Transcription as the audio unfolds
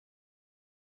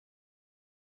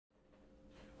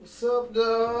What's up, dog?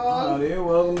 Oh, dude,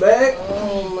 welcome back.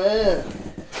 Oh, man.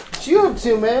 What you up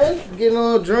to, man? Getting a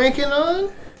little drinking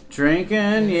on?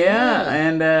 Drinking, yeah.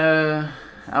 And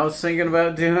I was thinking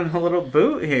about doing a little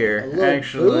boot here, A little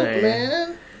actually. boot,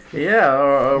 man? Yeah,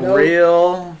 a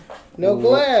real... No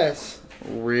glass.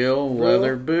 Real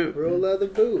leather boot. Real leather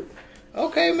boot.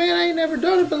 Okay, man, I ain't never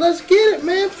done it, but let's get it,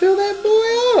 man. Fill that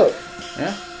boy up.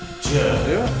 Yeah.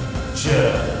 Do it.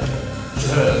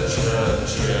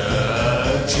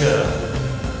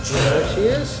 There she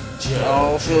is.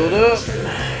 All filled up.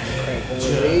 Crank one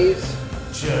of these.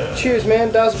 Cheers,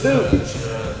 man. Das Boot.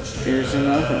 Here's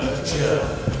another.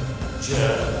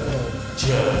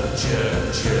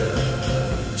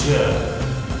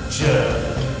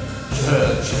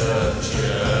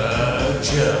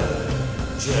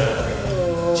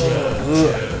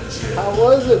 How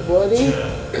was it, buddy?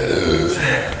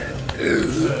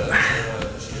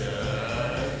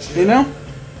 You know,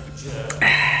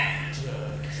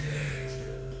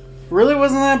 really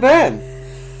wasn't that bad.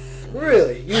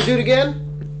 Really? You do it again?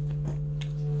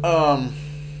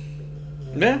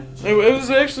 Yeah, it was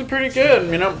actually pretty good.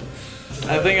 You know,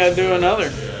 I think I'd do another.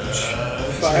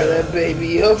 Fire that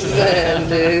baby up, man,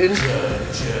 dude.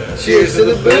 Cheers to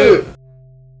the boot.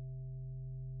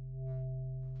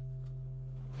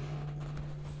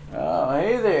 Oh,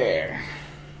 hey there.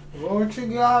 What you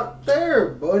got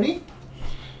there, buddy?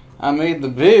 I made the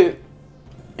boot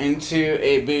into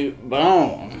a boot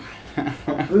bomb.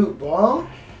 A boot bomb?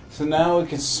 So now we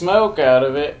can smoke out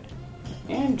of it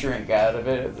and drink out of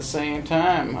it at the same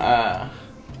time.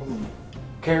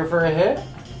 Care for a hit?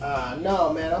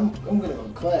 No, man. I'm gonna go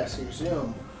to class here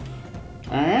soon.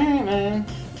 Alright, man.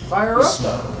 Fire up,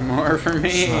 though. More for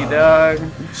me, dog.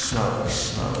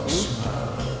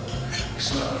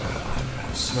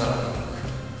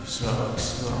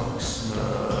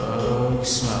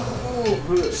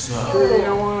 Sure you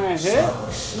don't want to hit?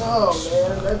 No,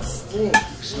 man. That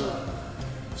stinks.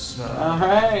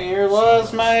 Alright, you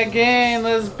lost my game.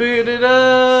 Let's boot it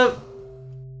up.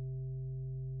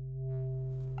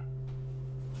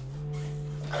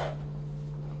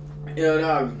 Yo,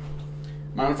 dog.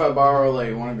 Mind if I borrow,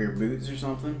 like, one of your boots or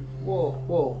something?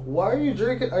 Whoa. Why are you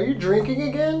drinking? Are you drinking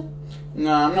again?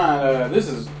 No, I'm not. This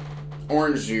is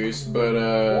orange juice, but,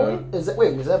 Is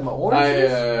that my orange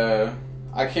juice?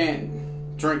 I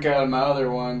can't drink out of my other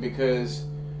one because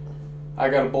I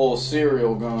got a bowl of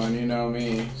cereal going, you know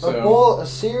me. So, A bowl of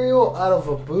cereal out of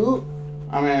a boot?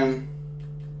 I mean,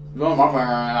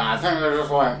 I think they're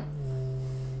just like,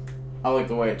 I like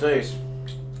the way it tastes.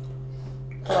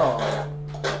 Oh.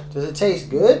 Does it taste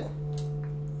good?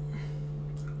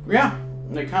 Yeah,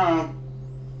 they kind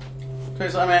of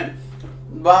taste. I mean,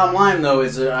 bottom line though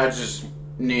is that I just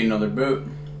need another boot.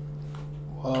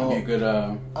 Well, You could,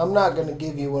 I'm not gonna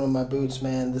give you one of my boots,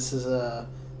 man. This is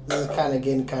kind of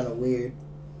getting kind of weird.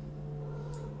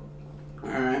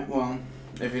 Alright, well,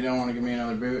 if you don't want to give me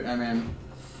another boot, I mean,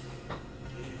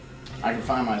 I can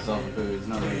find myself a boot. It's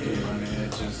no big deal. I mean,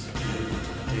 it's just.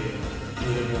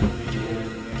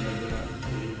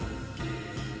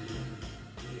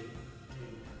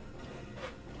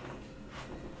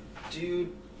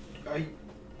 Dude,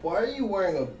 why are you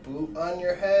wearing a boot on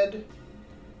your head?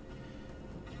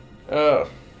 Oh.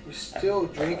 You're still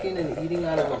drinking and eating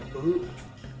out of a boot?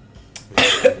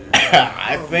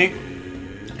 I think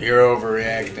you're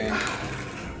overreacting.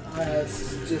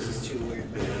 This is too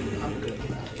weird, man. I'm good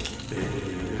about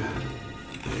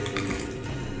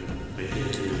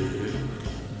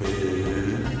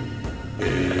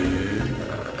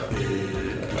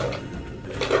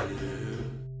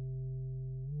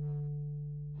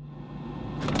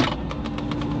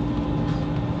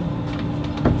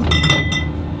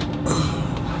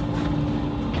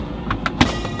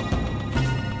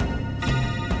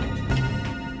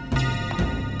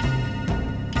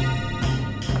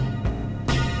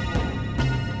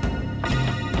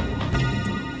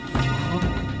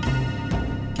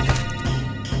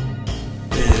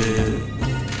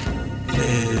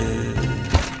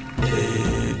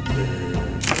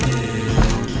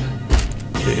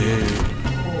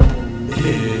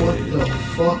What the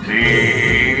fuck?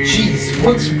 Jeez,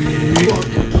 what's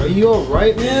fucking? Are you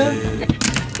alright, man?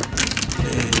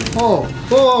 Oh.